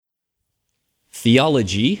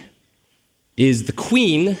Theology is the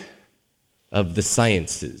queen of the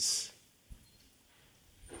sciences.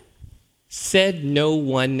 Said no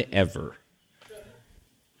one ever.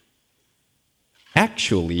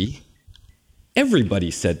 Actually, everybody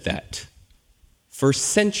said that for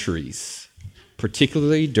centuries,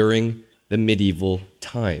 particularly during the medieval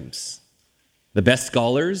times. The best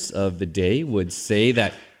scholars of the day would say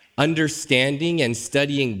that understanding and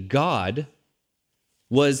studying God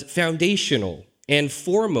was foundational and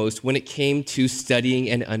foremost when it came to studying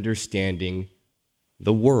and understanding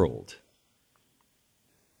the world.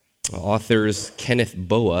 Authors Kenneth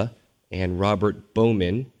Boa and Robert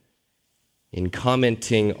Bowman, in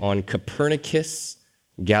commenting on Copernicus,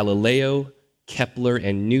 Galileo, Kepler,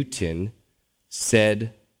 and Newton,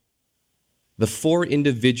 said, "The four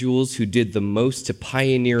individuals who did the most to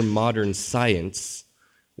pioneer modern science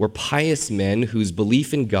were pious men whose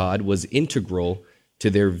belief in God was integral to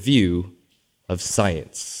their view of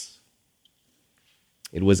science."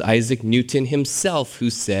 It was Isaac Newton himself who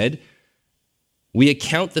said, "We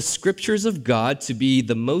account the scriptures of God to be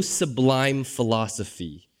the most sublime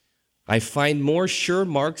philosophy. I find more sure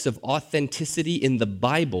marks of authenticity in the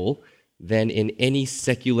Bible than in any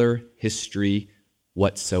secular history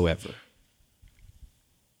whatsoever."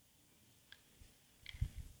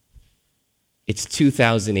 It's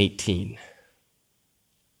 2018.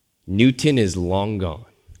 Newton is long gone.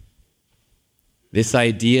 This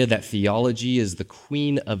idea that theology is the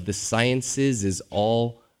queen of the sciences is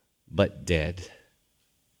all but dead.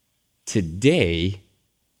 Today,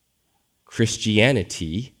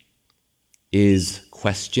 Christianity is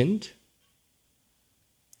questioned,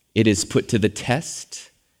 it is put to the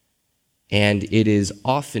test, and it is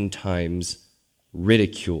oftentimes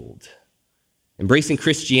ridiculed. Embracing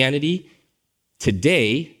Christianity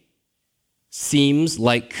today seems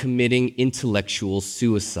like committing intellectual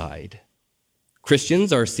suicide.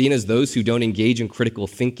 Christians are seen as those who don't engage in critical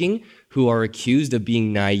thinking, who are accused of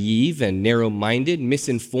being naive and narrow-minded,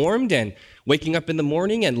 misinformed, and waking up in the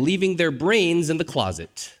morning and leaving their brains in the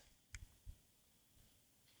closet.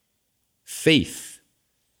 Faith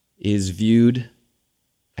is viewed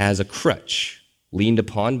as a crutch leaned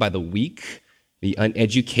upon by the weak, the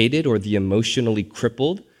uneducated, or the emotionally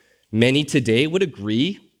crippled. Many today would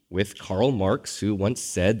agree with Karl Marx, who once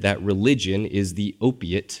said that religion is the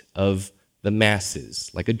opiate of the masses.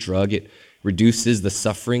 Like a drug, it reduces the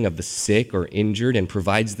suffering of the sick or injured and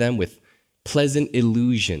provides them with pleasant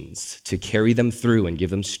illusions to carry them through and give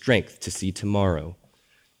them strength to see tomorrow.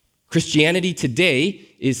 Christianity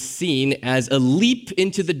today is seen as a leap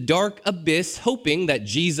into the dark abyss, hoping that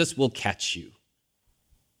Jesus will catch you.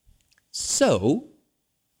 So,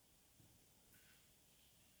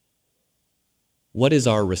 what is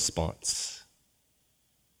our response?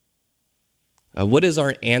 What is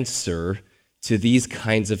our answer to these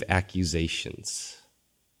kinds of accusations?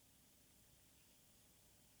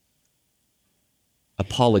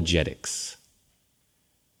 Apologetics.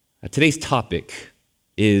 Today's topic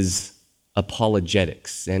is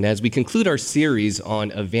apologetics. And as we conclude our series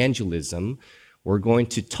on evangelism, we're going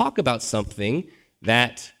to talk about something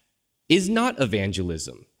that is not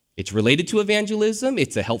evangelism. It's related to evangelism.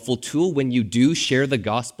 It's a helpful tool when you do share the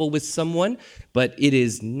gospel with someone, but it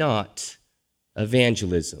is not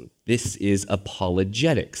evangelism. This is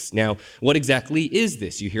apologetics. Now, what exactly is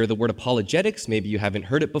this? You hear the word apologetics, maybe you haven't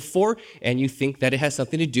heard it before, and you think that it has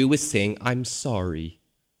something to do with saying, "I'm sorry."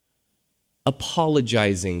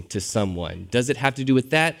 Apologizing to someone. Does it have to do with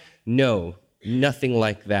that? No, nothing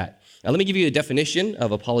like that. Now, let me give you a definition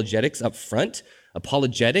of apologetics up front.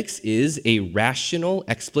 Apologetics is a rational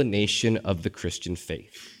explanation of the Christian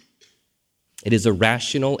faith. It is a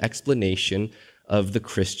rational explanation of the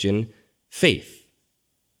Christian faith.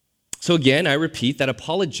 So again, I repeat that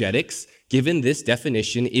apologetics, given this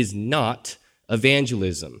definition, is not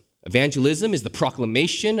evangelism. Evangelism is the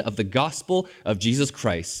proclamation of the gospel of Jesus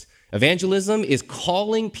Christ. Evangelism is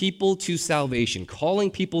calling people to salvation, calling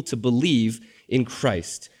people to believe in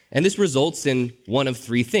Christ. And this results in one of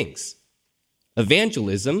three things.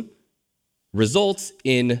 Evangelism results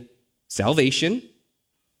in salvation,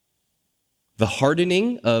 the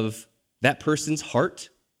hardening of that person's heart,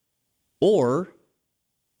 or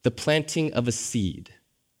the planting of a seed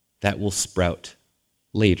that will sprout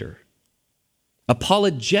later.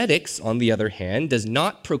 Apologetics, on the other hand, does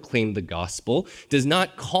not proclaim the gospel, does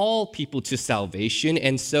not call people to salvation,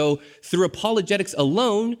 and so through apologetics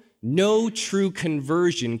alone, no true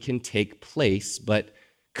conversion can take place, but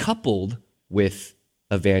coupled with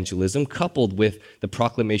evangelism, coupled with the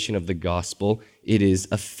proclamation of the gospel, it is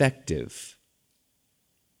effective.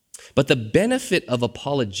 But the benefit of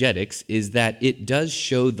apologetics is that it does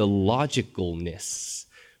show the logicalness,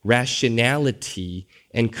 rationality,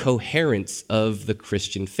 and coherence of the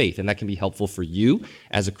Christian faith. And that can be helpful for you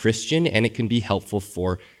as a Christian, and it can be helpful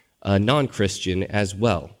for a non-Christian as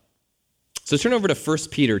well. So turn over to 1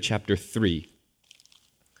 Peter chapter 3.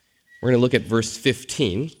 We're going to look at verse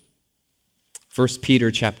 15. 1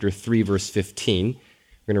 Peter chapter 3, verse 15.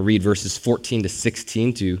 We're going to read verses 14 to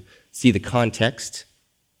 16 to see the context.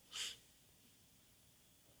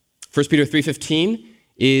 1 Peter 3:15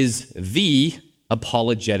 is the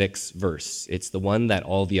apologetics verse. It's the one that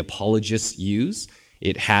all the apologists use.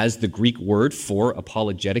 It has the Greek word for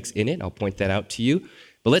apologetics in it. I'll point that out to you.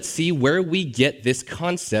 But let's see where we get this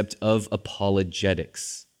concept of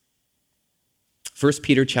apologetics. 1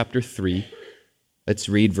 Peter chapter 3, let's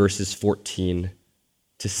read verses 14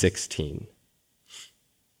 to 16.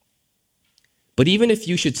 But even if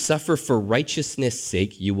you should suffer for righteousness'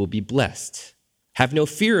 sake, you will be blessed. Have no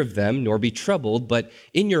fear of them, nor be troubled, but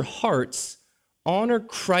in your hearts honor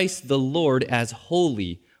Christ the Lord as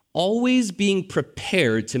holy, always being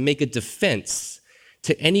prepared to make a defense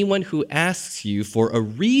to anyone who asks you for a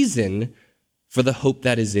reason for the hope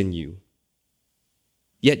that is in you.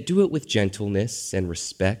 Yet do it with gentleness and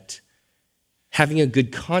respect, having a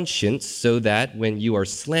good conscience, so that when you are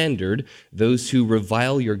slandered, those who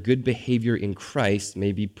revile your good behavior in Christ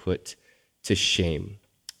may be put to shame.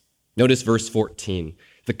 Notice verse 14.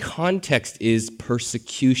 The context is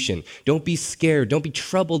persecution. Don't be scared. Don't be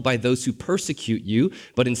troubled by those who persecute you,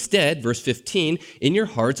 but instead, verse 15, in your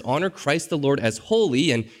hearts, honor Christ the Lord as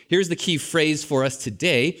holy. And here's the key phrase for us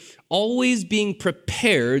today: always being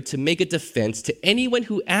prepared to make a defense to anyone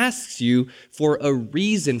who asks you for a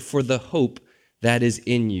reason for the hope that is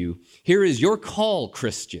in you. Here is your call,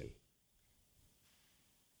 Christian,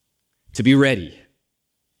 to be ready,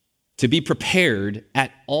 to be prepared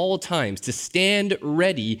at all times, to stand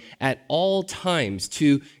ready at all times,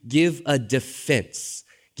 to give a defense,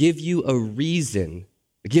 give a reason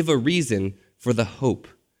for the hope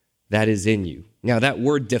that is in you. Now, that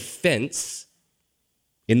word defense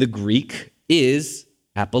in the Greek is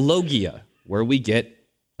apologia, where we get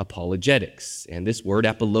apologetics. And this word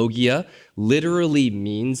apologia literally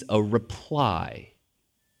means a reply,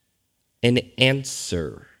 an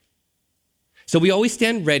answer. So we always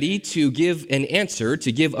stand ready to give an answer,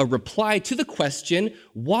 to give a reply to the question,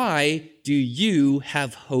 why do you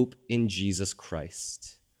have hope in Jesus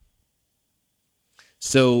Christ?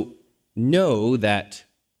 So know that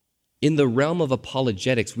in the realm of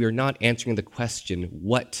apologetics, we are not answering the question,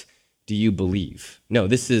 what do you believe? No,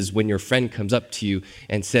 this is when your friend comes up to you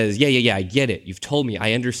and says, yeah, I get it. You've told me.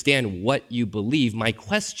 I understand what you believe. My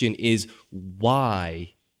question is,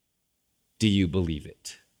 why do you believe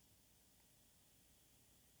it?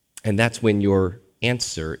 And that's when your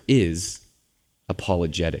answer is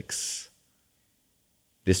apologetics.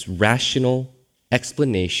 This rational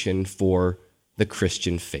explanation for the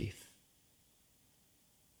Christian faith.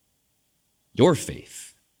 Your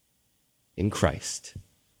faith in Christ.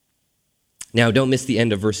 Now, don't miss the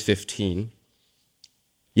end of verse 15.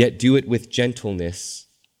 Yet do it with gentleness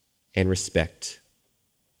and respect.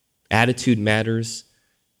 Attitude matters.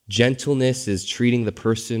 Gentleness is treating the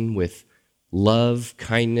person with love,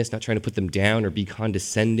 kindness, not trying to put them down or be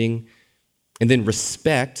condescending. And then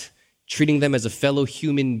respect, treating them as a fellow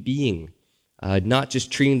human being, not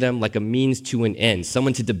just treating them like a means to an end,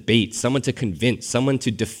 someone to debate, someone to convince, someone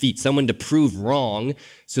to defeat, someone to prove wrong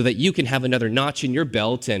so that you can have another notch in your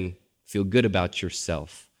belt and feel good about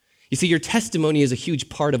yourself. You see, your testimony is a huge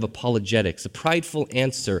part of apologetics, a prideful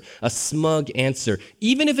answer, a smug answer,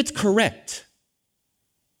 even if it's correct,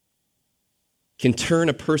 can turn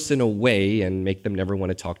a person away and make them never want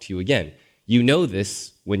to talk to you again. You know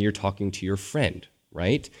this when you're talking to your friend,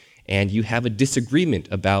 right? And you have a disagreement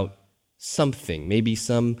about something, maybe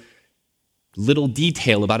some little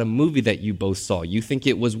detail about a movie that you both saw. You think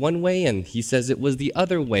it was one way and he says it was the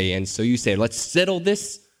other way. And so you say, let's settle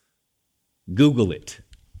this. Google it.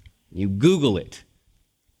 You Google it.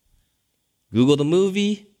 Google the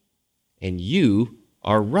movie and you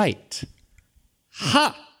are right.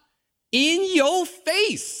 Ha! In your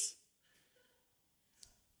face.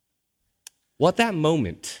 Well, at that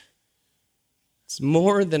moment, it's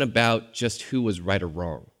more than about just who was right or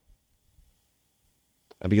wrong.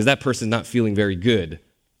 Because that person's not feeling very good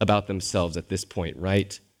about themselves at this point,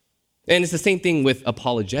 right? And it's the same thing with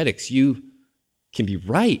apologetics. You can be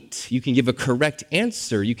right. You can give a correct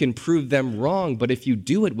answer. You can prove them wrong. But if you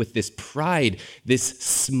do it with this pride, this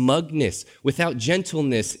smugness, without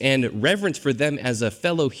gentleness and reverence for them as a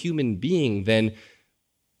fellow human being, then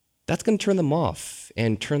that's going to turn them off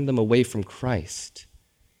and turn them away from Christ.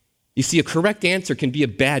 You see, a correct answer can be a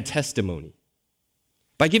bad testimony.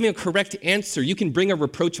 By giving a correct answer, you can bring a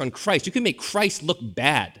reproach on Christ. You can make Christ look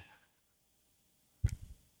bad.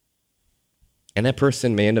 And that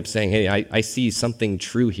person may end up saying, hey, I see something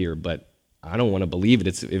true here, but I don't want to believe it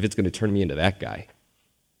if it's going to turn me into that guy.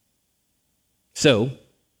 So,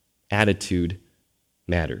 attitude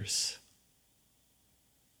matters.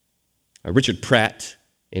 Richard Pratt,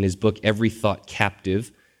 in his book, Every Thought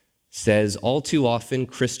Captive, says, all too often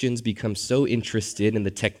Christians become so interested in the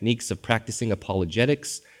techniques of practicing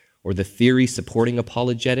apologetics or the theory supporting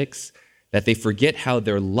apologetics that they forget how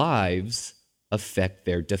their lives affect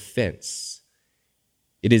their defense.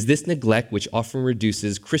 It is this neglect which often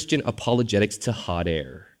reduces Christian apologetics to hot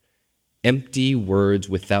air, empty words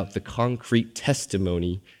without the concrete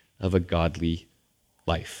testimony of a godly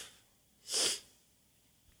life.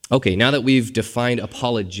 Okay, now that we've defined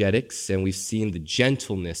apologetics and we've seen the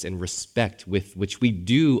gentleness and respect with which we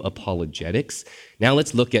do apologetics, now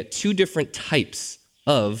let's look at two different types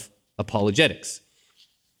of apologetics: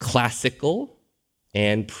 classical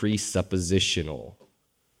and presuppositional.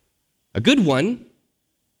 A good one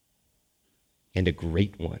and a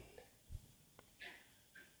great one.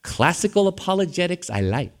 Classical apologetics, I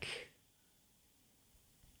like.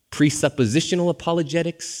 Presuppositional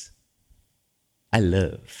apologetics, I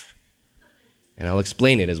love. And I'll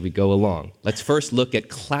explain it as we go along. Let's first look at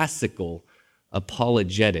classical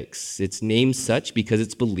apologetics. It's named such because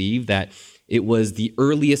it's believed that it was the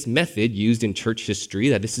earliest method used in church history,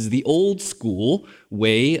 that this is the old school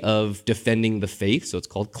way of defending the faith, so it's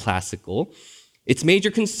called classical. Its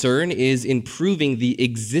major concern is in proving the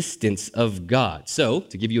existence of God. So,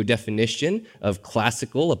 to give you a definition of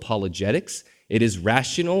classical apologetics, it is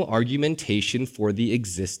rational argumentation for the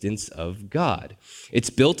existence of God. It's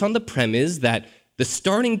built on the premise that the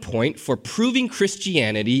starting point for proving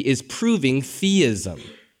Christianity is proving theism,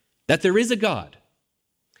 that there is a God.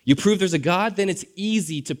 You prove there's a God, then it's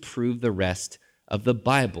easy to prove the rest of the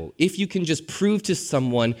Bible. If you can just prove to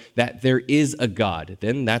someone that there is a God,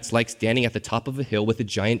 then that's like standing at the top of a hill with a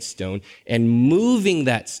giant stone and moving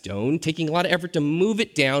that stone, taking a lot of effort to move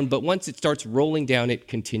it down, but once it starts rolling down, it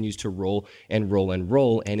continues to roll and roll and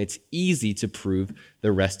roll, and it's easy to prove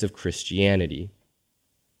the rest of Christianity.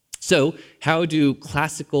 So, how do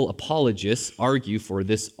classical apologists argue for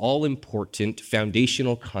this all-important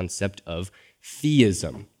foundational concept of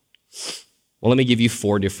theism? Well, let me give you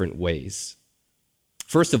 4 different ways.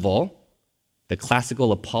 First of all, the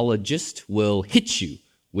classical apologist will hit you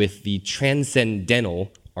with the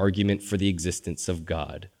transcendental argument for the existence of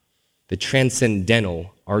God. The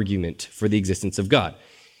transcendental argument for the existence of God.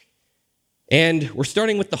 And we're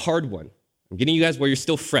starting with the hard one. I'm getting you guys where you're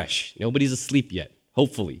still fresh. Nobody's asleep yet,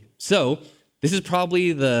 hopefully. So, this is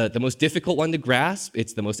probably the most difficult one to grasp.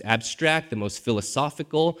 It's the most abstract, the most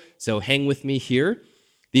philosophical. So hang with me here.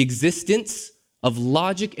 The existence of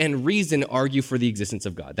logic and reason argue for the existence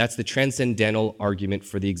of God. That's the transcendental argument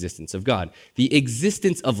for the existence of God. The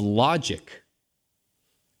existence of logic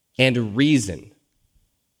and reason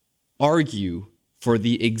argue for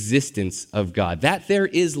the existence of God. That there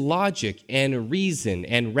is logic and reason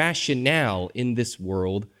and rationale in this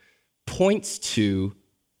world points to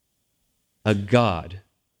a God.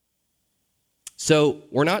 So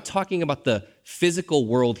we're not talking about the physical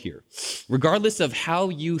world here. Regardless of how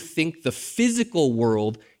you think the physical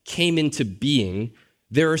world came into being,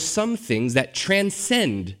 there are some things that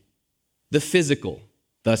transcend the physical,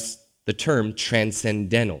 thus the term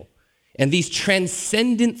transcendental. And these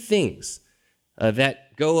transcendent things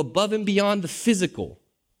that go above and beyond the physical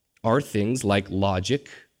are things like logic,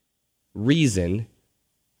 reason,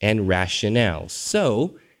 and rationale.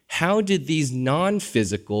 So, how did these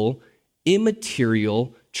non-physical,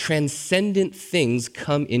 immaterial, transcendent things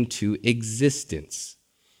come into existence?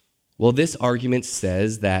 Well, this argument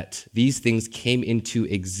says that these things came into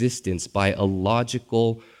existence by a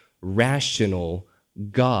logical, rational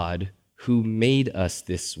God who made us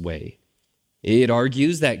this way. It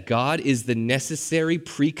argues that God is the necessary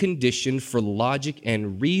precondition for logic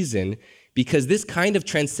and reason because this kind of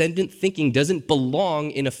transcendent thinking doesn't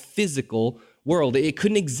belong in a physical world. It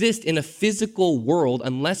couldn't exist in a physical world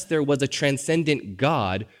unless there was a transcendent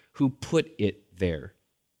God who put it there.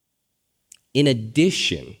 In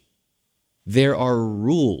addition, there are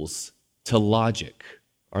rules to logic,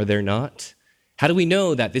 are there not? How do we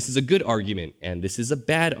know that this is a good argument and this is a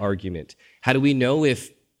bad argument? How do we know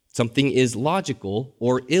if something is logical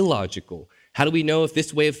or illogical? How do we know if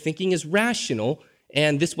this way of thinking is rational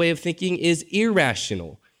and this way of thinking is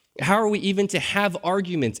irrational? How are we even to have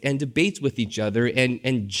arguments and debates with each other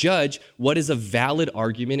and judge what is a valid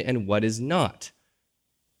argument and what is not?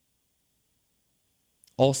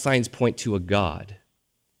 All signs point to a God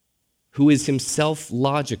who is himself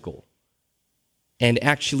logical and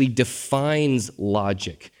actually defines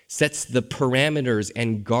logic, sets the parameters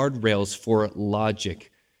and guardrails for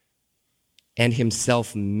logic, and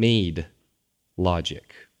himself made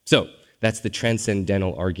logic. So that's the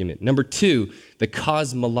transcendental argument. Number two, the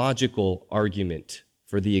cosmological argument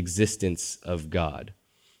for the existence of God.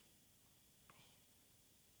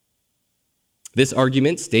 This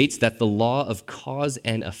argument states that the law of cause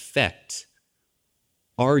and effect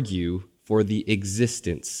argue for the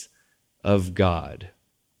existence of God.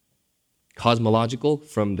 Cosmological,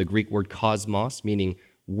 from the Greek word cosmos, meaning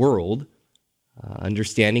world,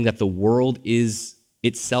 understanding that the world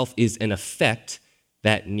itself is an effect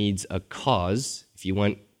that needs a cause. If you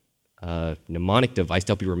want a mnemonic device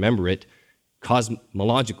to help you remember it,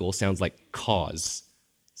 cosmological sounds like cause.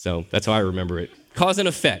 So that's how I remember it. Cause and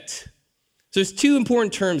effect. So there's two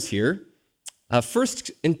important terms here.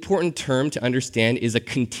 First important term to understand is a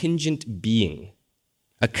contingent being.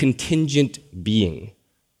 A contingent being.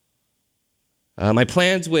 My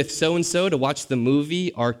plans with so-and-so to watch the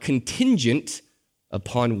movie are contingent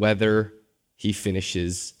upon whether he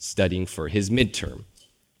finishes studying for his midterm.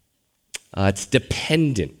 It's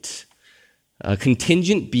dependent. A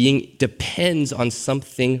contingent being depends on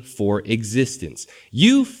something for existence.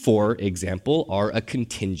 You, for example, are a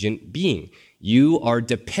contingent being. You are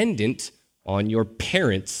dependent on your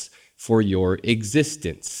parents for your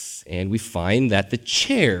existence. And we find that the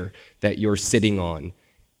chair that you're sitting on,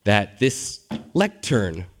 that this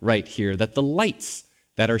lectern right here, that the lights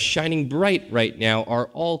that are shining bright right now are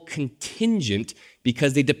all contingent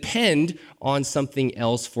because they depend on something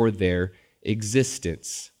else for their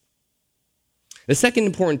existence. The second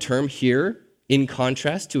important term here, in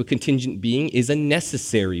contrast to a contingent being, is a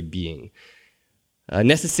necessary being. A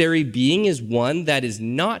necessary being is one that is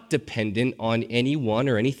not dependent on anyone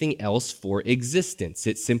or anything else for existence.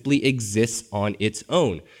 It simply exists on its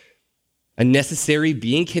own. A necessary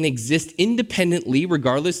being can exist independently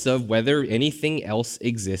regardless of whether anything else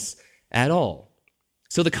exists at all.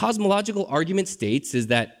 So the cosmological argument states is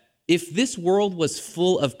that if this world was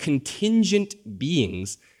full of contingent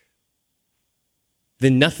beings,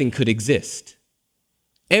 then nothing could exist.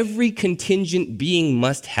 Every contingent being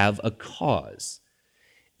must have a cause.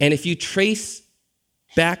 And if you trace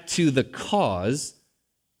back to the cause,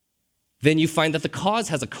 then you find that the cause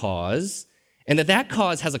has a cause, and that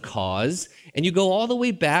cause has a cause, and you go all the way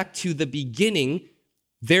back to the beginning,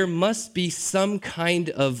 there must be some kind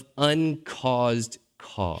of uncaused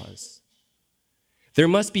cause. There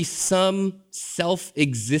must be some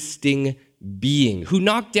self-existing being who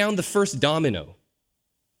knocked down the first domino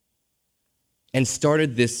and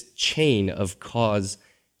started this chain of cause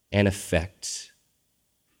and effect.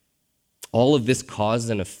 All of this cause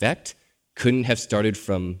and effect couldn't have started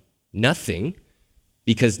from nothing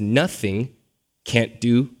because nothing can't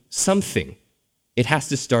do something. It has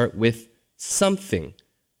to start with something.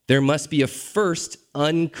 There must be a first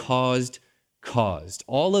uncaused cause.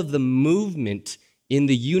 All of the movement in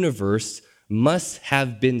the universe must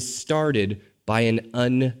have been started by an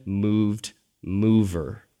unmoved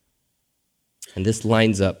mover. And this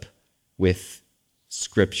lines up with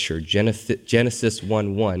Scripture. Genesis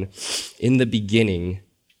 1:1, in the beginning,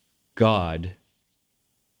 God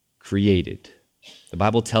created. The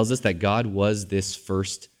Bible tells us that God was this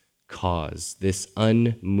first cause, this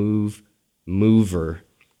unmoved mover.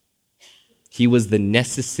 He was the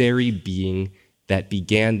necessary being that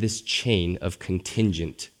began this chain of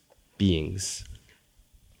contingent beings.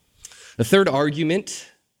 The third argument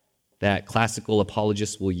that classical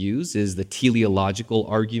apologists will use is the teleological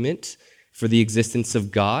argument for the existence of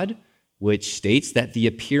God, which states that the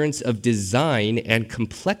appearance of design and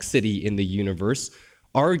complexity in the universe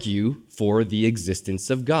argue for the existence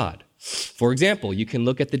of God. For example, you can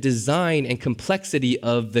look at the design and complexity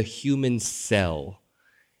of the human cell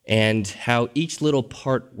and how each little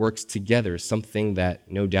part works together, something that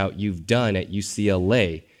no doubt you've done at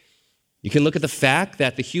UCLA. You can look at the fact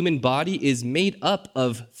that the human body is made up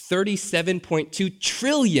of 37.2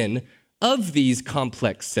 trillion of these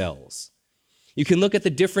complex cells. You can look at the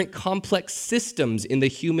different complex systems in the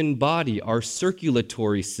human body, our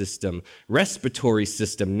circulatory system, respiratory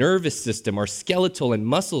system, nervous system, our skeletal and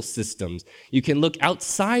muscle systems. You can look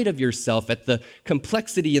outside of yourself at the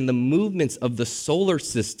complexity and the movements of the solar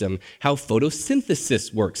system, how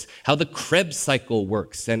photosynthesis works, how the Krebs cycle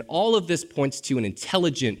works, and all of this points to an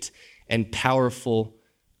intelligent and powerful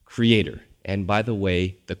creator. And by the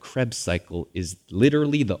way, the Krebs cycle is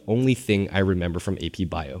literally the only thing I remember from AP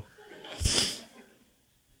Bio.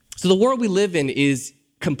 So the world we live in is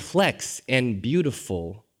complex and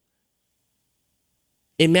beautiful.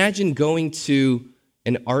 Imagine going to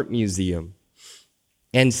an art museum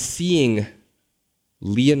and seeing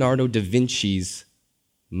Leonardo da Vinci's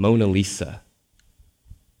Mona Lisa,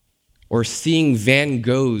 or seeing Van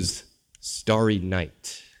Gogh's Starry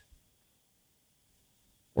Night,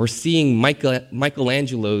 or seeing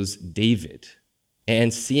Michelangelo's David,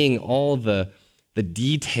 and seeing all the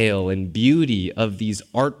detail and beauty of these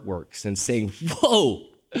artworks and saying, whoa,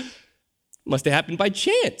 must have happened by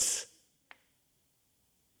chance.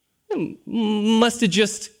 It must have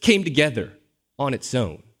just came together on its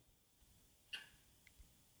own.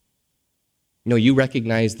 No, you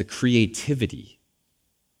recognize the creativity,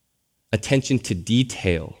 attention to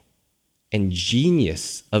detail, and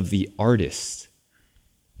genius of the artist,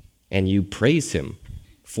 and you praise him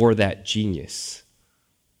for that genius.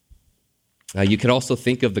 You can also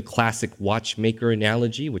think of the classic watchmaker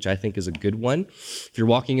analogy, which I think is a good one. If you're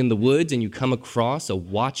walking in the woods and you come across a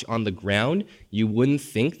watch on the ground, you wouldn't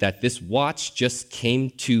think that this watch just came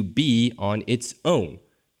to be on its own.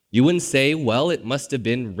 You wouldn't say, well, it must have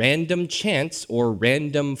been random chance or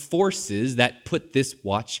random forces that put this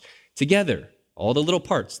watch together. All the little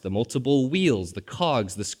parts, the multiple wheels, the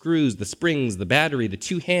cogs, the screws, the springs, the battery, the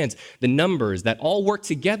two hands, the numbers, that all work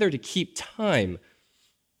together to keep time.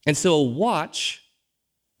 And so a watch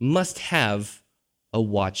must have a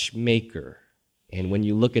watchmaker. And when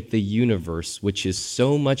you look at the universe, which is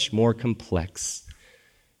so much more complex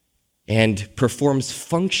and performs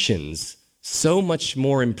functions so much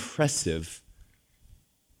more impressive,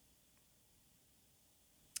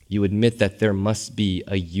 you admit that there must be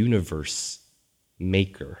a universe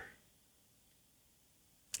maker.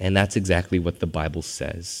 And that's exactly what the Bible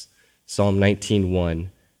says. Psalm 19:1.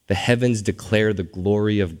 The heavens declare the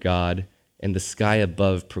glory of God, and the sky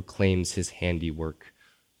above proclaims his handiwork.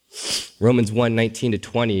 Romans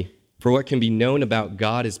 1:19-20, for what can be known about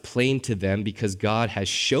God is plain to them because God has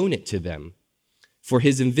shown it to them. For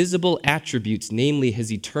his invisible attributes, namely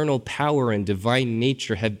his eternal power and divine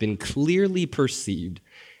nature, have been clearly perceived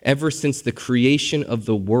ever since the creation of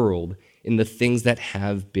the world in the things that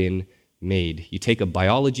have been made. You take a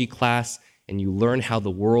biology class and you learn how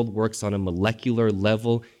the world works on a molecular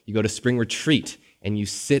level. You go to spring retreat and you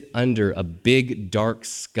sit under a big dark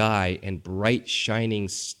sky and bright shining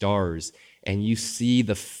stars, and you see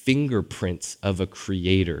the fingerprints of a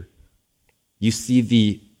creator. You see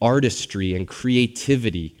the artistry and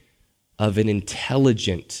creativity of an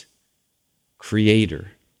intelligent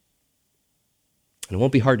creator. And it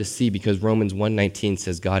won't be hard to see because Romans 1:19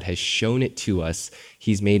 says God has shown it to us.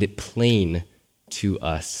 He's made it plain to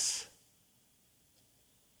us.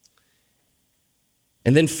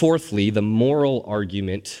 And then fourthly, the moral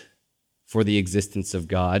argument for the existence of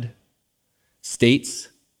God states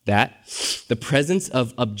that the presence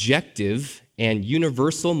of objective and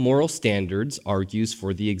universal moral standards argues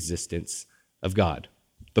for the existence of God.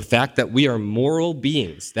 The fact that we are moral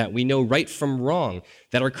beings, that we know right from wrong,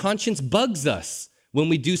 that our conscience bugs us when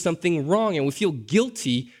we do something wrong and we feel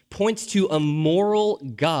guilty, points to a moral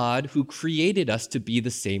God who created us to be the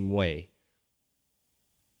same way.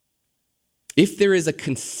 If there is a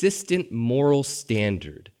consistent moral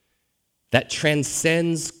standard that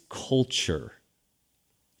transcends culture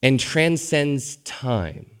and transcends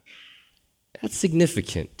time, that's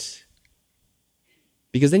significant.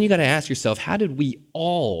 Because then you got to ask yourself, how did we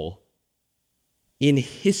all in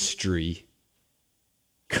history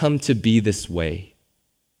come to be this way?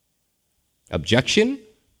 Objection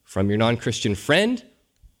from your non-Christian friend: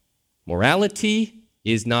 morality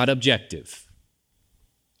is not objective.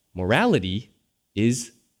 Morality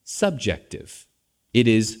is subjective. It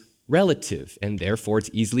is relative, and therefore it's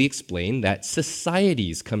easily explained that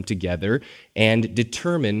societies come together and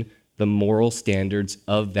determine the moral standards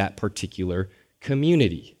of that particular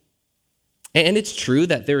community. And it's true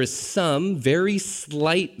that there is some very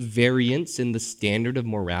slight variance in the standard of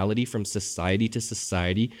morality from society to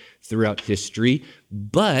society throughout history,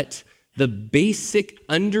 but the basic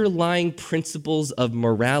underlying principles of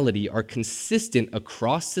morality are consistent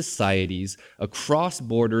across societies, across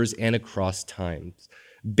borders, and across times.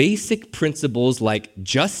 Basic principles like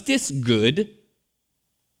justice good,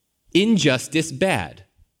 injustice bad.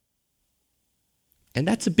 And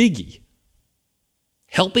that's a biggie.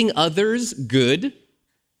 Helping others good,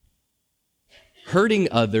 hurting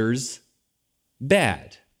others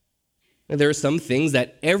bad. Now, there are some things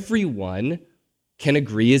that everyone can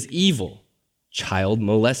agree is evil: child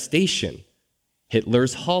molestation,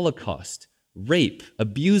 Hitler's Holocaust, rape,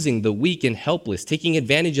 abusing the weak and helpless, taking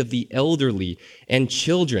advantage of the elderly and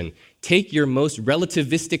children. Take your most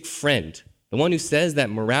relativistic friend, the one who says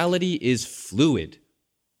that morality is fluid.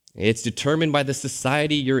 It's determined by the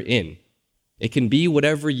society you're in. It can be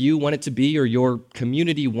whatever you want it to be or your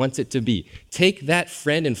community wants it to be. Take that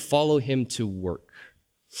friend and follow him to work.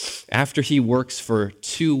 After he works for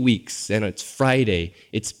 2 weeks and it's Friday,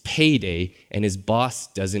 it's payday, and his boss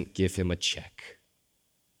doesn't give him a check.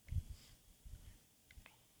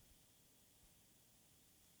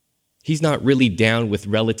 He's not really down with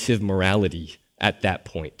relative morality at that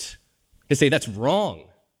point. He'll say, that's wrong.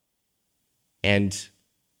 And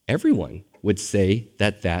everyone would say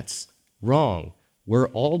that that's wrong. We're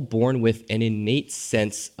all born with an innate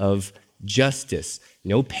sense of justice.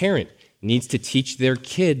 No parent needs to teach their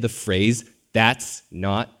kid the phrase, that's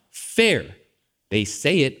not fair. They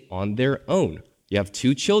say it on their own. You have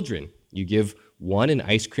 2 children. You give one an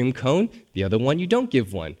ice cream cone, the other one you don't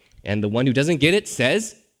give one. And the one who doesn't get it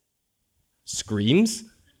screams,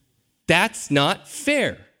 that's not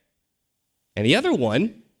fair. And the other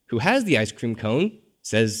one who has the ice cream cone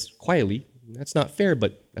says quietly, that's not fair,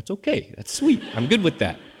 but that's okay. That's sweet. I'm good with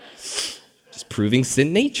that. Just proving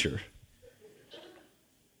sin nature.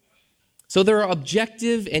 So there are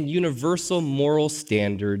objective and universal moral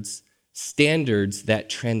standards that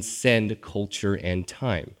transcend culture and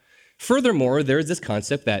time. Furthermore, there is this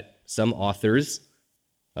concept that some authors,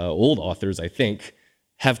 old authors I think,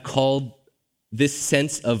 have called this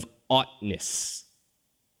sense of oughtness.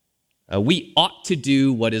 We ought to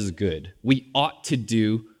do what is good. We ought to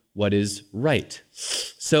do what is right.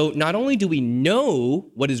 So not only do we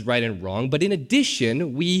know what is right and wrong, but in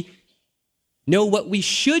addition, we know what we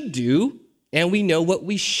should do and we know what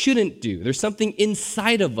we shouldn't do. There's something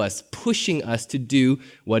inside of us pushing us to do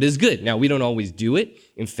what is good. Now, we don't always do it.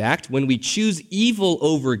 In fact, when we choose evil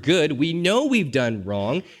over good, we know we've done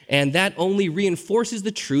wrong, and that only reinforces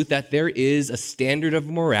the truth that there is a standard of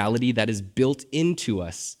morality that is built into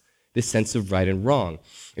us, this sense of right and wrong.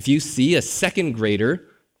 If you see a second grader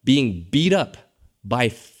being beat up by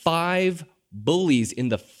 5 bullies in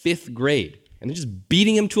the 5th grade, and they're just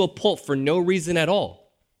beating him to a pulp for no reason at all,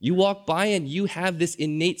 you walk by and you have this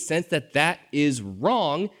innate sense that that is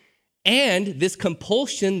wrong, and this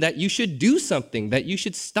compulsion that you should do something, that you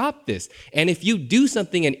should stop this. And if you do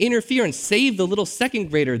something and interfere and save the little second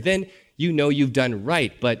grader, then you know you've done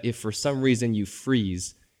right. But if for some reason you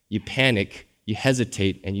freeze, you panic, you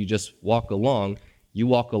hesitate, and you just walk along, you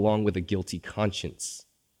walk along with a guilty conscience.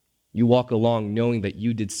 You walk along knowing that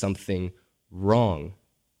you did something wrong.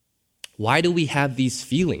 Why do we have these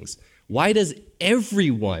feelings? Why does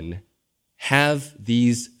everyone have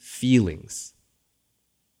these feelings?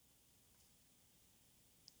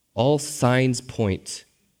 All signs point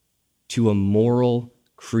to a moral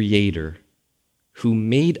creator who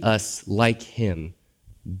made us like him,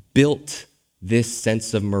 built this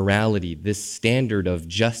sense of morality, this standard of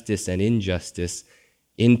justice and injustice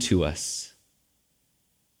into us.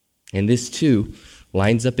 And this too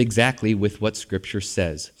lines up exactly with what Scripture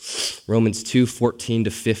says. Romans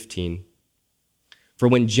 2:14-15. For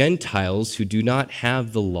when Gentiles who do not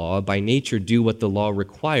have the law by nature do what the law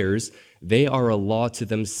requires, they are a law to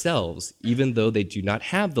themselves, even though they do not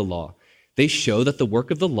have the law. They show that the work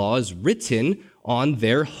of the law is written on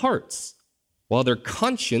their hearts, while their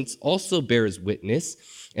conscience also bears witness,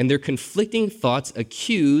 and their conflicting thoughts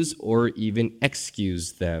accuse or even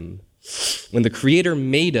excuse them. When the Creator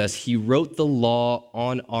made us, He wrote the law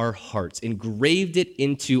on our hearts, engraved it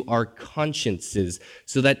into our consciences,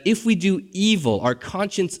 so that if we do evil, our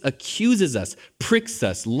conscience accuses us, pricks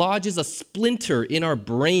us, lodges a splinter in our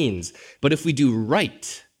brains. But if we do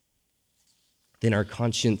right, then our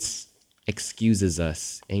conscience excuses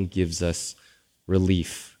us and gives us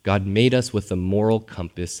relief. God made us with a moral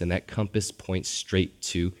compass, and that compass points straight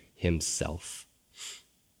to Himself.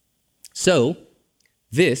 So,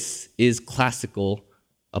 this is classical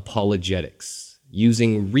apologetics,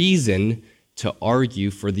 using reason to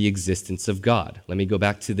argue for the existence of God. Let me go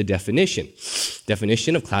back to the definition.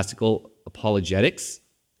 Definition of classical apologetics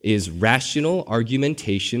is rational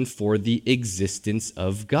argumentation for the existence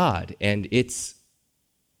of God, and it's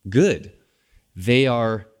good. They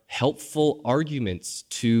are helpful arguments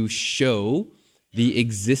to show the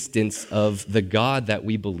existence of the God that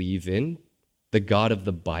we believe in, the God of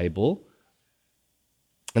the Bible.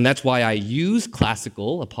 And that's why I use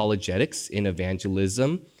classical apologetics in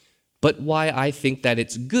evangelism, but why I think that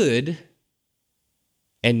it's good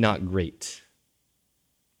and not great.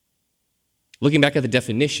 Looking back at the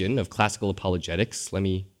definition of classical apologetics, let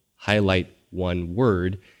me highlight one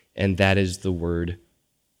word, and that is the word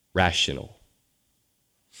rational.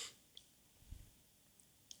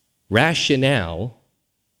 Rationale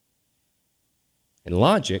and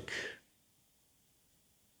logic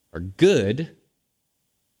are good,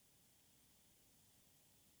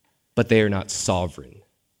 but they are not sovereign.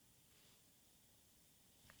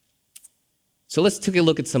 So let's take a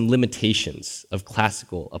look at some limitations of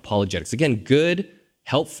classical apologetics. Again, good,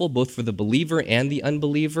 helpful both for the believer and the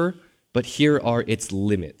unbeliever, but here are its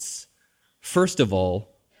limits. First of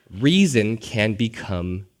all, reason can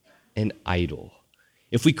become an idol.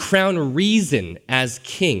 If we crown reason as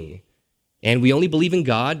king, and we only believe in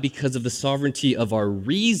God because of the sovereignty of our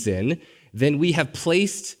reason, then we have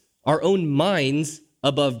placed our own minds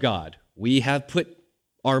above God. We have put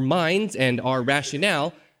our minds and our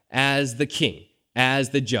rationale as the king, as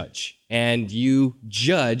the judge, and you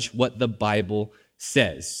judge what the Bible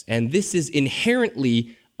says. And this is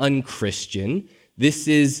inherently unchristian. This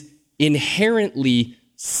is inherently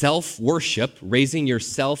self-worship, raising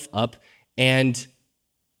yourself up, and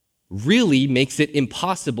really makes it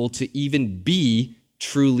impossible to even be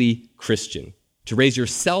truly Christian, to raise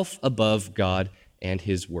yourself above God and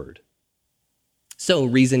his word. So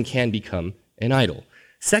reason can become an idol.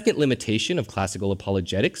 Second limitation of classical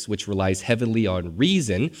apologetics, which relies heavily on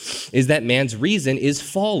reason, is that man's reason is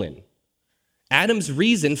fallen. Adam's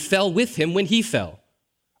reason fell with him when he fell.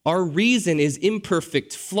 Our reason is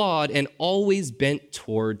imperfect, flawed, and always bent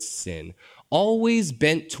toward sin, always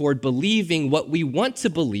bent toward believing what we want to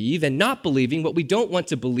believe and not believing what we don't want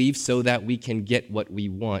to believe so that we can get what we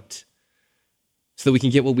want, so that we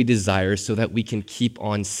can get what we desire, so that we can keep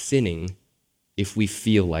on sinning if we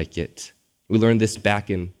feel like it. We learned this back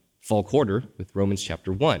in fall quarter with Romans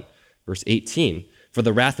chapter 1, verse 18. For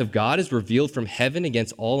the wrath of God is revealed from heaven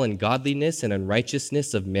against all ungodliness and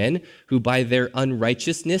unrighteousness of men who by their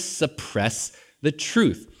unrighteousness suppress the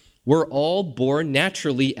truth. We're all born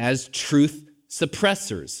naturally as truth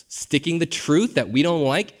suppressors, sticking the truth that we don't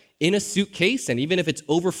like in a suitcase, and even if it's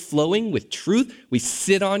overflowing with truth, we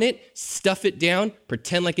sit on it, stuff it down,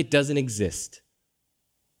 pretend like it doesn't exist.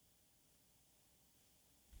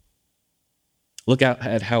 Look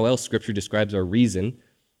at how else Scripture describes our reason,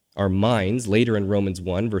 our minds, later in Romans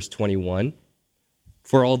 1, verse 21.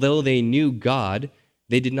 For although they knew God,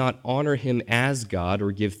 they did not honor him as God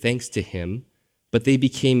or give thanks to him, but they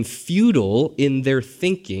became futile in their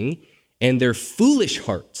thinking, and their foolish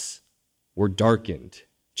hearts were darkened.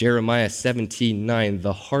 Jeremiah 17:9,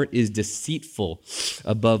 the heart is deceitful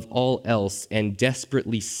above all else and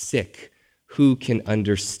desperately sick. Who can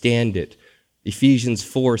understand it? Ephesians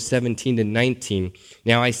 4:17-19.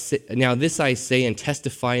 Now this I say and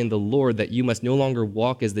testify in the Lord that you must no longer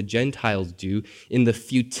walk as the Gentiles do in the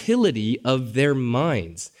futility of their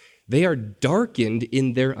minds. They are darkened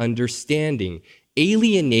in their understanding,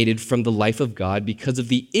 alienated from the life of God because of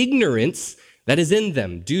the ignorance that is in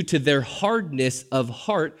them. Due to their hardness of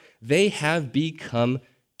heart, they have become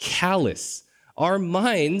callous. Our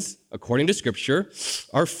minds, according to Scripture,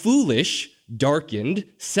 are foolish, darkened,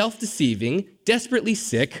 self-deceiving, desperately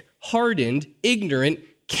sick, hardened, ignorant,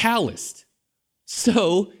 calloused.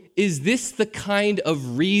 So, is this the kind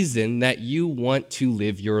of reason that you want to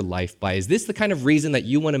live your life by? Is this the kind of reason that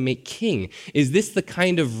you want to make king? Is this the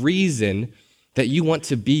kind of reason that you want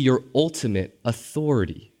to be your ultimate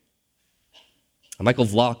authority? Michael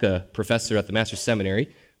Vlock, a professor at the Master's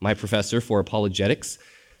Seminary, my professor for apologetics,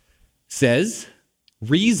 says,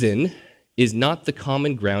 reason is not the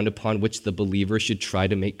common ground upon which the believer should try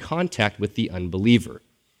to make contact with the unbeliever.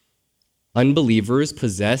 Unbelievers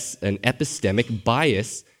possess an epistemic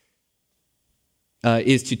bias,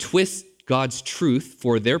 is to twist God's truth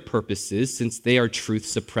for their purposes since they are truth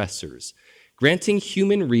suppressors. Granting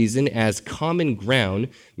human reason as common ground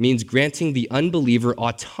means granting the unbeliever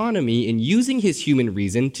autonomy in using his human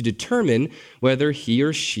reason to determine whether he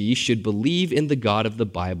or she should believe in the God of the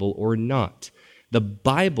Bible or not. The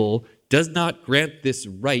Bible does not grant this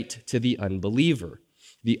right to the unbeliever.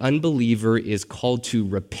 The unbeliever is called to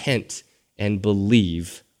repent and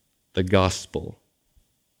believe the gospel.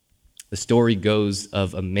 The story goes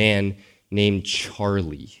of a man named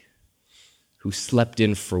Charlie who slept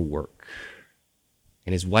in for work.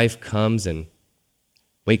 And his wife comes and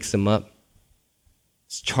wakes him up.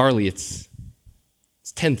 It's Charlie, it's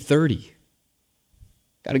 10:30.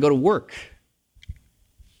 Got to go to work.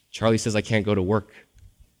 Charlie says, I can't go to work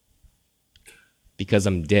because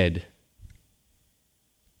I'm dead.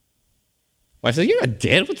 Wife says, you're not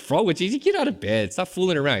dead? What's wrong with you? Get out of bed. Stop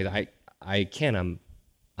fooling around. I can't.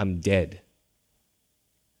 I'm dead.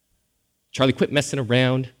 Charlie, quit messing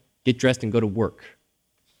around. Get dressed and go to work.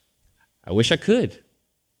 I wish I could,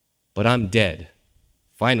 but I'm dead.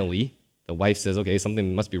 Finally, the wife says, okay,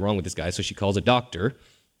 something must be wrong with this guy. So she calls a doctor,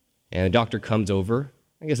 and the doctor comes over.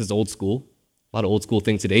 I guess it's old school. A lot of old school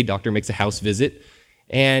things today. Doctor makes a house visit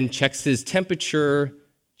and checks his temperature,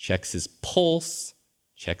 checks his pulse,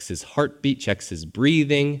 checks his heartbeat, checks his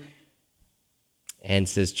breathing, and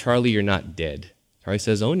says, Charlie, you're not dead. Charlie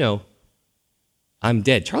says, oh no, I'm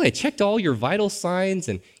dead. Charlie, I checked all your vital signs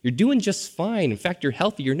and you're doing just fine. In fact, you're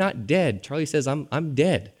healthy. You're not dead. Charlie says, I'm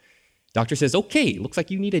dead. Doctor says, okay, looks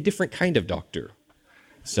like you need a different kind of doctor.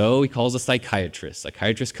 So he calls a psychiatrist.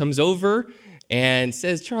 Psychiatrist comes over and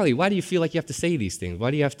says, Charlie, why do you feel like you have to say these things?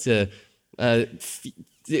 Why do you have to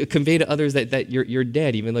convey to others that you're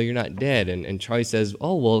dead even though you're not dead? And Charlie says,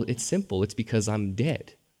 oh, well, it's simple. It's because I'm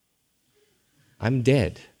dead. I'm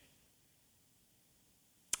dead.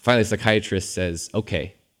 Finally, the psychiatrist says,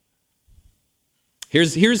 okay,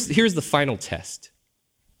 here's the final test.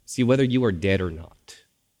 See whether you are dead or not.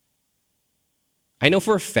 I know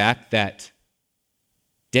for a fact that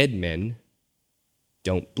dead men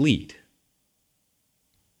don't bleed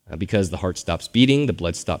because the heart stops beating, the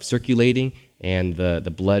blood stops circulating, and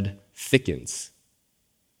the blood thickens,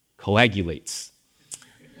 coagulates.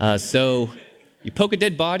 So you poke a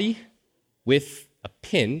dead body with a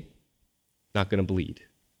pin, not going to bleed.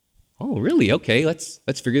 Oh, really? Okay, let's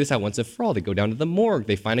figure this out once and for all. They go down to the morgue,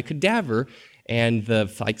 they find a cadaver, and the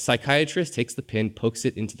psychiatrist takes the pin, pokes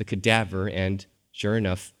it into the cadaver, and sure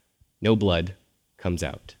enough, no blood comes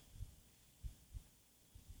out.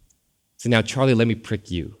 So now, Charlie, let me prick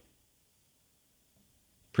you.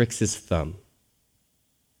 Pricks his thumb.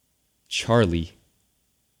 Charlie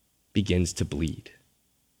begins to bleed.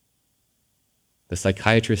 The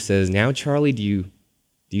psychiatrist says, now, Charlie, do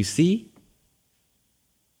you see?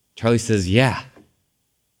 Charlie says, yeah,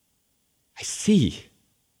 I see.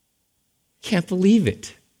 Can't believe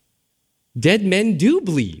it. Dead men do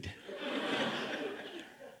bleed.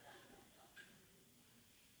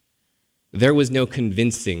 There was no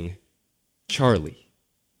convincing Charlie.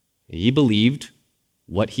 He believed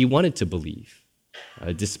what he wanted to believe,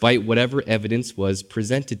 despite whatever evidence was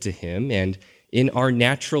presented to him. And in our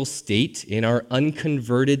natural state, in our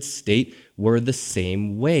unconverted state, we're the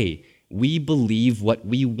same way. We believe what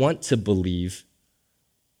we want to believe.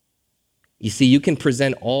 You see, you can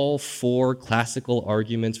present all four classical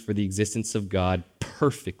arguments for the existence of God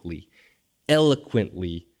perfectly,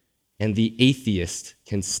 eloquently, and the atheist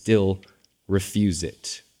can still refuse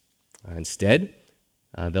it. Instead,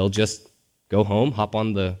 they'll just go home, hop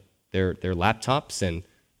on their laptops, and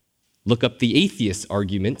look up the atheist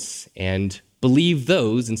arguments and believe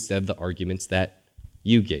those instead of the arguments that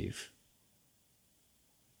you gave.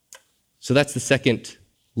 So that's the second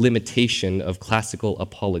limitation of classical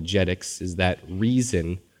apologetics, is that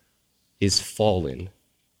reason is fallen.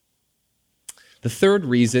 The third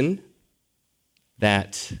reason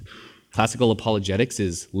that classical apologetics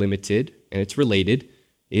is limited, and it's related,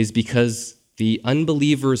 is because the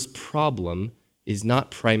unbeliever's problem is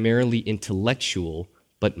not primarily intellectual,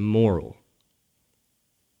 but moral.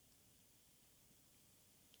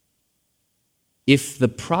 If the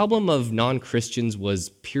problem of non-Christians was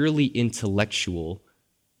purely intellectual,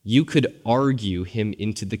 you could argue him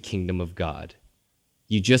into the kingdom of God.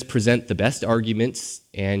 You just present the best arguments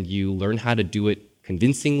and you learn how to do it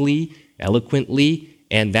convincingly, eloquently,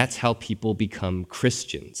 and that's how people become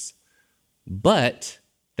Christians. But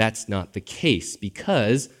that's not the case,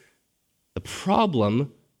 because the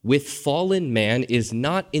problem with fallen man is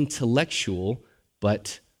not intellectual,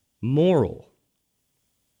 but moral.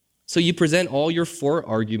 So you present all your four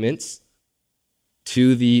arguments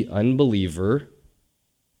to the unbeliever,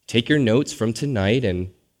 take your notes from tonight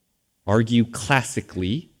and argue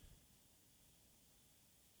classically.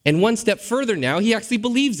 And one step further now, he actually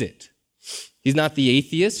believes it. He's not the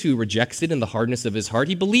atheist who rejects it in the hardness of his heart.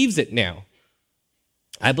 He believes it now.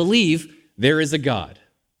 I believe there is a God.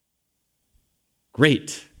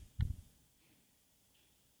 Great.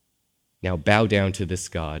 Now bow down to this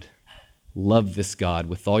God. Love this God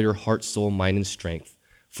with all your heart, soul, mind, and strength.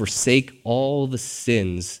 Forsake all the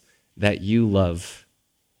sins that you love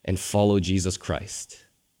and follow Jesus Christ.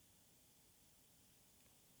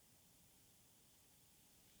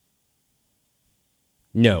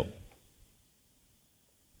 No.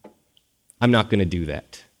 I'm not going to do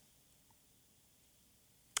that,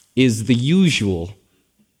 is the usual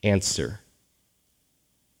answer.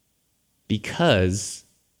 Because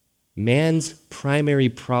man's primary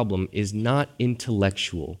problem is not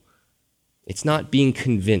intellectual. It's not being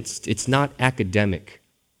convinced. It's not academic.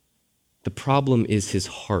 The problem is his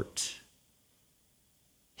heart.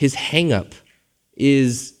 His hang-up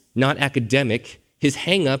is not academic. His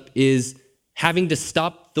hang-up is having to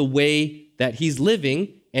stop the way that he's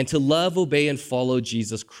living and to love, obey, and follow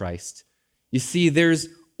Jesus Christ. You see, there's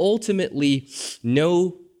ultimately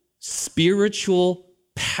no spiritual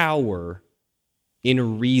power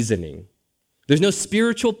in reasoning. There's no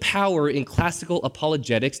spiritual power in classical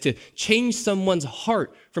apologetics to change someone's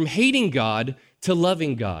heart from hating God to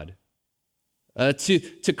loving God.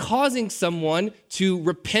 to causing someone to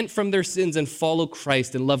repent from their sins and follow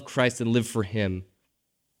Christ and love Christ and live for him.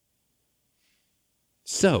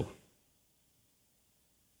 So,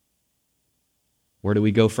 where do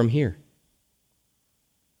we go from here?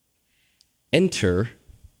 Enter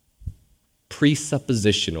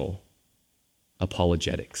presuppositional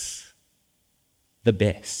apologetics. The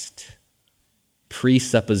best.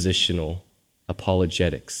 Presuppositional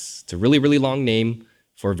apologetics. It's a really, really long name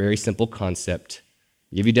for a very simple concept.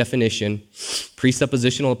 I'll give you a definition.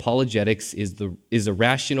 Presuppositional apologetics is a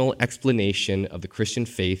rational explanation of the Christian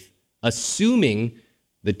faith, assuming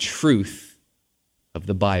the truth of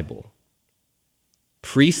the Bible.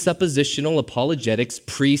 Presuppositional apologetics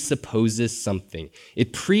presupposes something.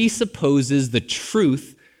 It presupposes the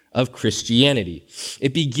truth of Christianity.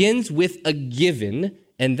 It begins with a given,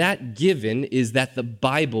 and that given is that the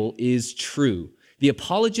Bible is true. The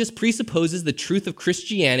apologist presupposes the truth of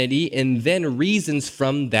Christianity and then reasons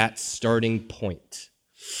from that starting point.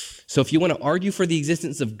 So if you want to argue for the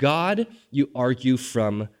existence of God, you argue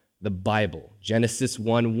from the Bible. Genesis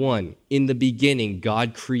 1:1, in the beginning,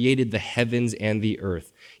 God created the heavens and the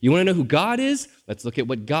earth. You want to know who God is? Let's look at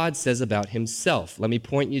what God says about himself. Let me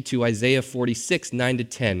point you to Isaiah 46,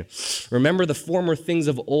 9-10. Remember the former things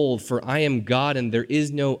of old, for I am God and there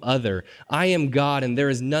is no other. I am God and there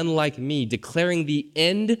is none like me, declaring the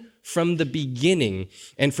end from the beginning,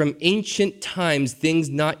 and from ancient times things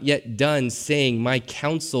not yet done, saying, my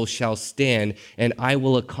counsel shall stand, and I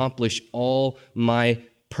will accomplish all my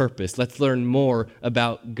purpose. Let's learn more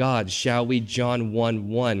about God, shall we? John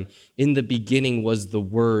 1:1. In the beginning was the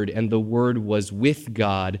Word, and the Word was with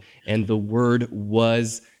God, and the Word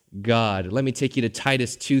was God. Let me take you to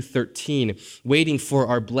Titus 2:13. Waiting for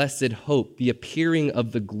our blessed hope, the appearing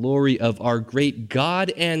of the glory of our great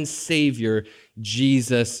God and Savior,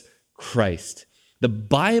 Jesus Christ. The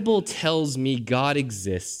Bible tells me God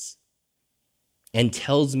exists and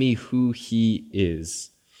tells me who he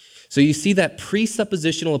is. So you see that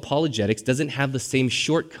presuppositional apologetics doesn't have the same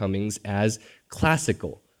shortcomings as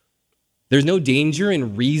classical. There's no danger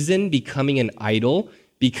in reason becoming an idol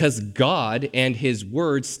because God and his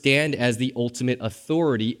word stand as the ultimate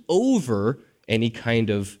authority over any kind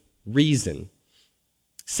of reason.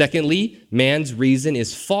 Secondly, man's reason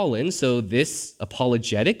is fallen, so this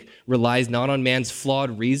apologetic relies not on man's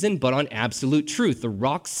flawed reason, but on absolute truth, the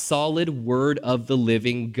rock-solid word of the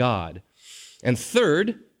living God. And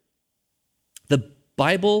third, the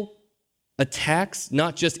Bible attacks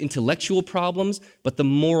not just intellectual problems, but the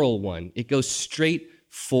moral one. It goes straight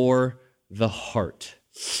for the heart.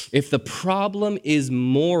 If the problem is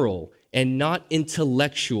moral and not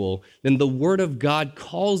intellectual, then the Word of God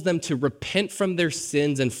calls them to repent from their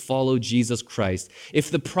sins and follow Jesus Christ. If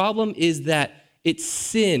the problem is that it's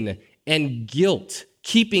sin and guilt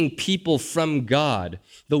keeping people from God,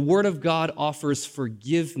 the Word of God offers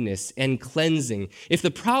forgiveness and cleansing. If the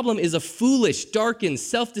problem is a foolish, darkened,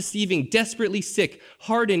 self-deceiving, desperately sick,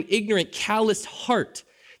 hardened, ignorant, calloused heart,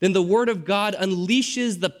 then the Word of God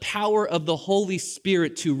unleashes the power of the Holy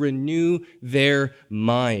Spirit to renew their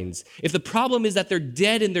minds. If the problem is that they're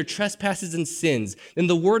dead in their trespasses and sins, then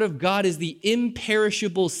the Word of God is the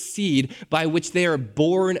imperishable seed by which they are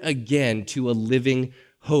born again to a living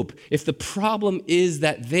hope. If the problem is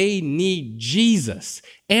that they need Jesus,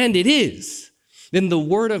 and it is, then the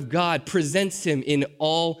Word of God presents him in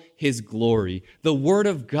all his glory. The Word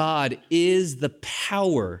of God is the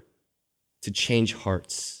power to change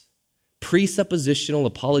hearts. Presuppositional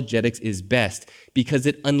apologetics is best because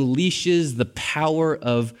it unleashes the power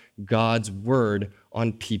of God's Word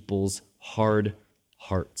on people's hard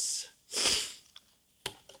hearts.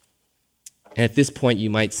 And at this point,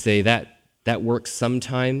 you might say that works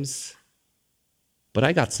sometimes, but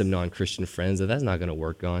I got some non-Christian friends that that's not going to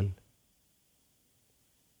work on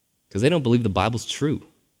because they don't believe the Bible's true.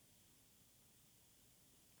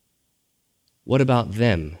 What about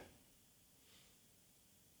them?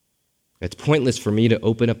 It's pointless for me to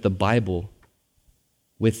open up the Bible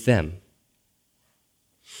with them.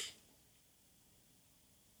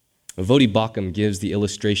 Vodi Bakum gives the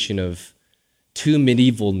illustration of two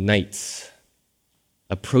medieval knights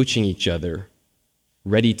approaching each other,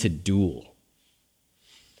 ready to duel.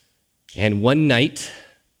 And one knight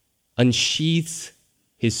unsheathes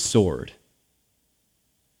his sword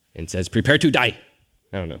and says, "Prepare to die."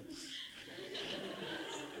 I don't know.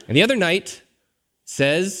 And the other knight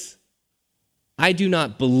says, "I do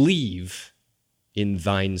not believe in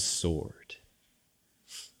thine sword."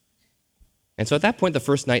 And so at that point, the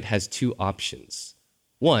first knight has two options.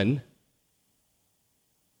 One,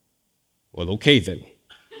 well, okay then.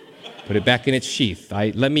 Put it back in its sheath.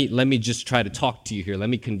 Let me just try to talk to you here. Let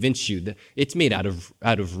me convince you that it's made out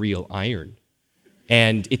of real iron.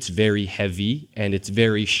 And it's very heavy and it's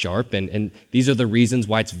very sharp. And these are the reasons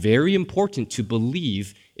why it's very important to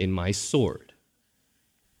believe in my sword.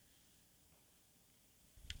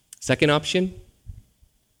 Second option,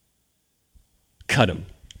 cut him.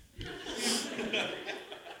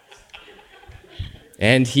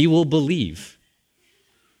 And he will believe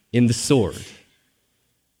in the sword.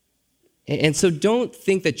 And so don't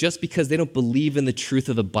think that just because they don't believe in the truth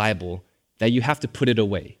of the Bible, that you have to put it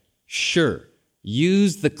away. Sure,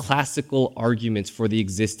 use the classical arguments for the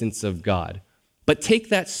existence of God, but take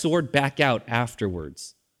that sword back out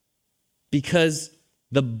afterwards. Because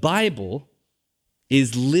the Bible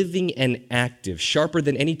is living and active, sharper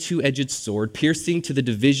than any two-edged sword, piercing to the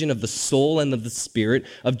division of the soul and of the spirit,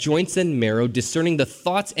 of joints and marrow, discerning the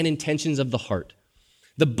thoughts and intentions of the heart.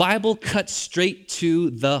 The Bible cuts straight to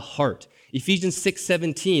the heart. Ephesians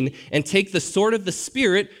 6:17, and take the sword of the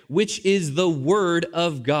Spirit, which is the Word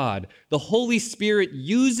of God. The Holy Spirit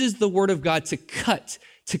uses the Word of God to cut,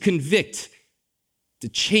 to convict, to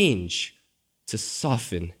change, to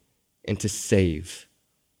soften, and to save.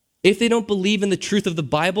 If they don't believe in the truth of the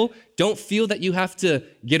Bible, don't feel that you have to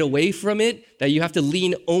get away from it, that you have to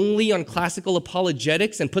lean only on classical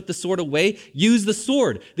apologetics and put the sword away. Use the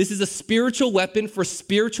sword. This is a spiritual weapon for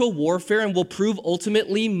spiritual warfare and will prove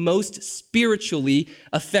ultimately most spiritually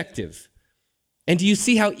effective. And do you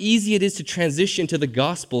see how easy it is to transition to the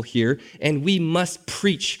gospel here? And we must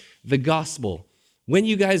preach the gospel. When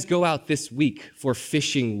you guys go out this week for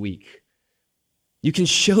fishing week, you can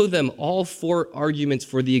show them all four arguments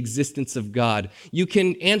for the existence of God. You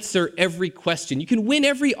can answer every question. You can win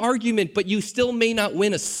every argument, but you still may not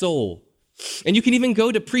win a soul. And you can even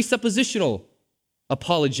go to presuppositional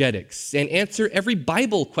apologetics and answer every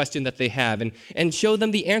Bible question that they have and show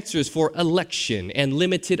them the answers for election and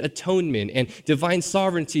limited atonement and divine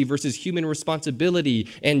sovereignty versus human responsibility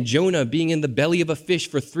and Jonah being in the belly of a fish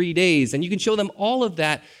for 3 days. And you can show them all of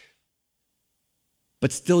that,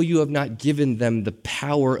 but still you have not given them the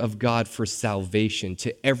power of God for salvation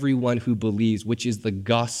to everyone who believes, which is the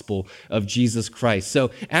gospel of Jesus Christ. So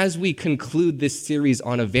as we conclude this series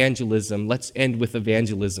on evangelism, let's end with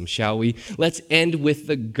evangelism, shall we? Let's end with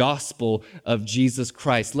the gospel of Jesus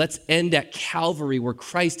Christ. Let's end at Calvary where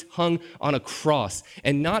Christ hung on a cross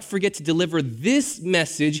and not forget to deliver this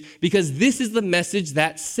message because this is the message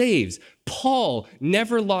that saves. Paul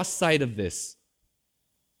never lost sight of this.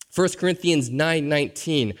 1 Corinthians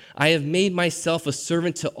 9:19, I have made myself a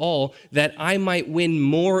servant to all that I might win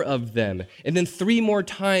more of them. And then 3 more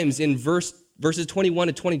times in verses 21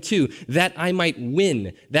 to 22, that I might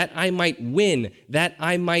win, that I might win, that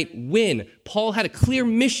I might win. Paul had a clear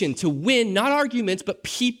mission to win, not arguments, but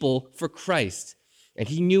people for Christ. And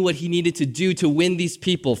he knew what he needed to do to win these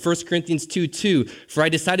people. 1 Corinthians 2:2, for I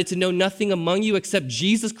decided to know nothing among you except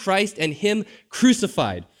Jesus Christ and him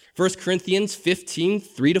crucified. 1 Corinthians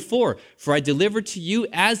 15:3-4, for I delivered to you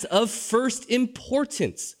as of first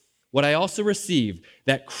importance what I also received,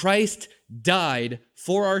 that Christ died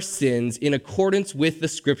for our sins in accordance with the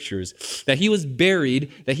scriptures, that he was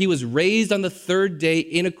buried, that he was raised on the 3rd day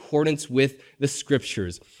in accordance with the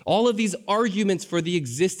scriptures. All of these arguments for the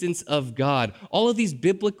existence of God, all of these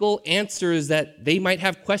biblical answers that they might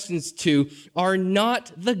have questions to are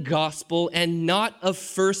not the gospel and not of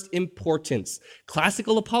first importance.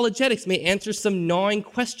 Classical apologetics may answer some gnawing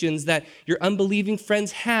questions that your unbelieving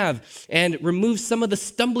friends have and remove some of the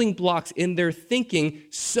stumbling blocks in their thinking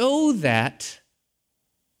so that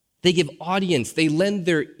they give audience, they lend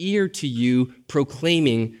their ear to you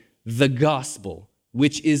proclaiming the gospel,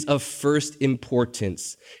 which is of first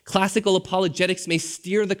importance. Classical apologetics may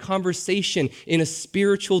steer the conversation in a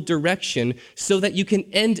spiritual direction so that you can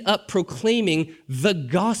end up proclaiming the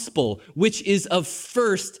gospel, which is of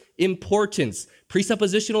first importance.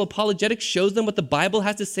 Presuppositional apologetics shows them what the Bible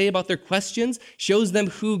has to say about their questions, shows them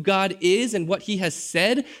who God is and what he has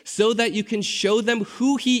said, so that you can show them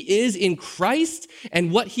who he is in Christ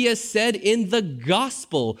and what he has said in the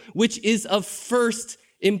gospel, which is of first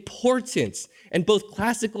importance. And both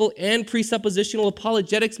classical and presuppositional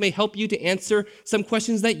apologetics may help you to answer some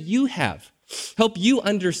questions that you have. Help you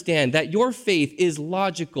understand that your faith is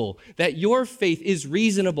logical, that your faith is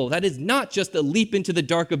reasonable, that is not just a leap into the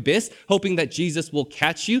dark abyss, hoping that Jesus will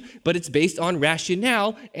catch you, but it's based on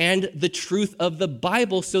rationale and the truth of the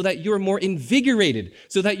Bible so that you're more invigorated,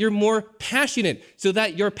 so that you're more passionate, so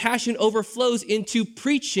that your passion overflows into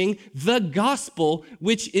preaching the gospel,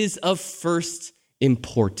 which is of first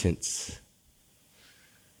importance.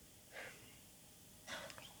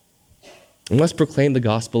 We must proclaim the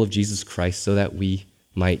gospel of Jesus Christ so that we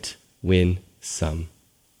might win some.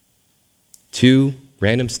 2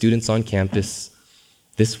 random students on campus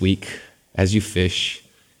this week as you fish,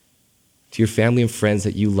 to your family and friends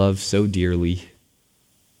that you love so dearly.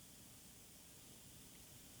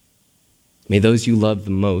 May those you love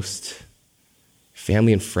the most,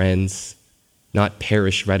 family and friends, not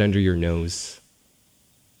perish right under your nose.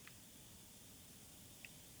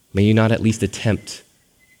 May you not at least attempt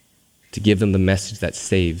to give them the message that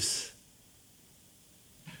saves,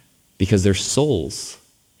 because their souls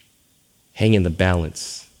hang in the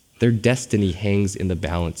balance. Their destiny hangs in the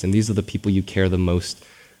balance, and these are the people you care the most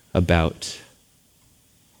about.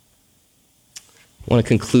 I want to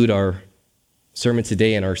conclude our sermon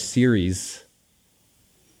today and our series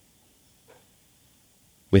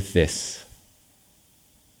with this.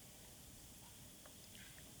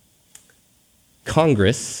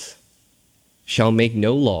 Congress shall make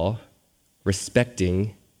no law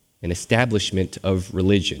respecting an establishment of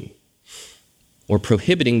religion, or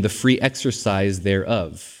prohibiting the free exercise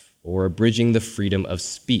thereof, or abridging the freedom of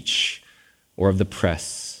speech, or of the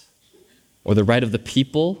press, or the right of the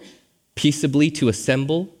people peaceably to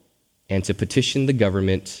assemble and to petition the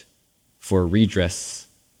government for redress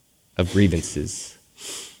of grievances.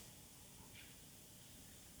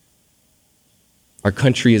 Our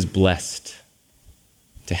country is blessed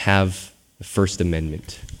to have the First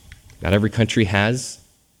Amendment. Not every country has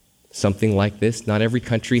something like this. Not every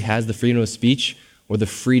country has the freedom of speech or the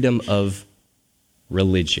freedom of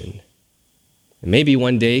religion. And maybe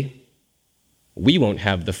one day we won't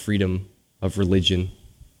have the freedom of religion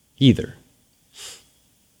either.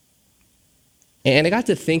 And I got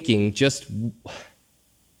to thinking, just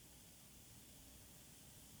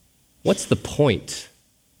what's the point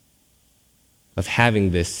of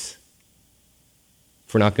having this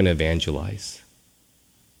if we're not going to evangelize?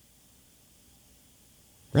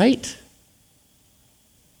 Right?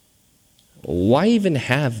 Why even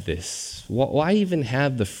have this? Why even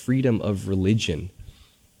have the freedom of religion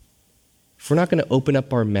if we're not going to open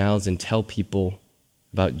up our mouths and tell people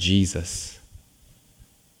about Jesus?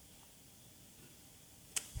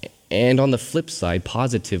 And on the flip side,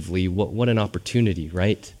 positively, what an opportunity,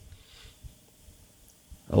 right?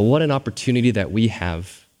 What an opportunity that we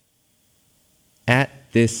have at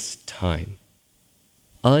this time.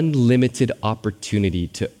 Unlimited opportunity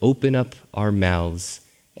to open up our mouths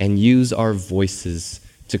and use our voices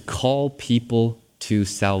to call people to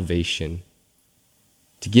salvation,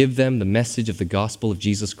 to give them the message of the gospel of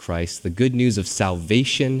Jesus Christ, the good news of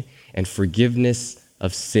salvation and forgiveness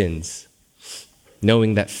of sins,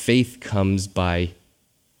 knowing that faith comes by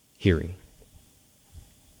hearing.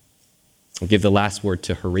 I'll give the last word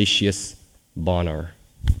to Horatius Bonar.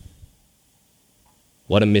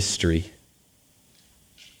 What a mystery.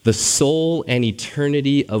 The soul and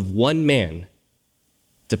eternity of one man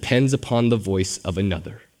depends upon the voice of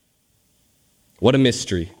another. What a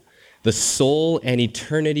mystery. The soul and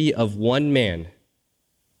eternity of one man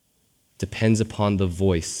depends upon the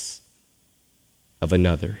voice of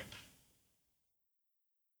another.